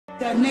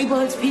that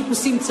neighborhoods people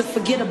seem to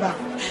forget about.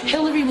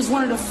 Hillary was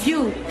one of the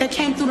few that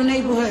came through the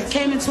neighborhood,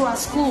 came into our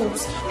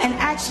schools, and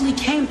actually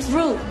came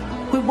through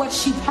with what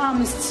she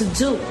promised to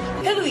do.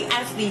 Hillary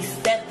actually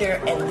sat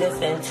there and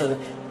listened to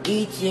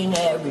each and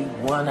every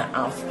one of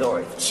our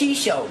stories. She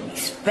showed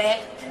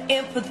respect,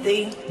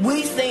 empathy.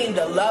 We seen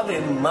the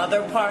loving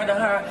mother part of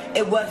her.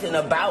 It wasn't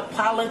about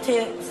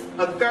politics.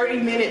 A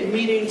 30-minute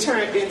meeting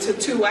turned into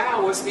 2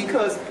 hours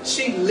because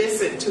she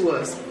listened to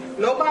us.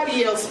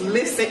 Nobody else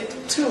listened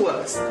to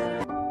us.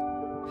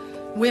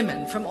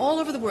 Women from all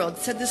over the world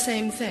said the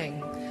same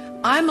thing.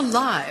 I'm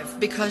alive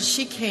because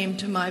she came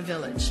to my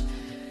village,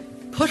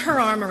 put her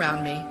arm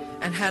around me,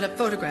 and had a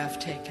photograph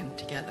taken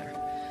together.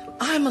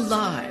 I'm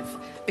alive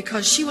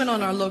because she went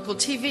on our local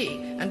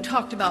TV and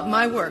talked about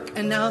my work,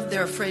 and now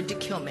they're afraid to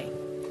kill me.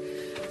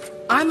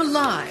 I'm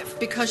alive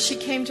because she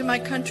came to my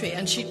country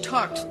and she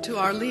talked to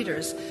our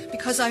leaders,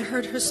 because I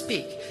heard her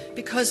speak,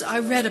 because I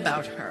read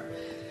about her.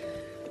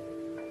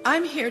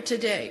 I'm here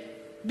today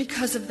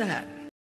because of that.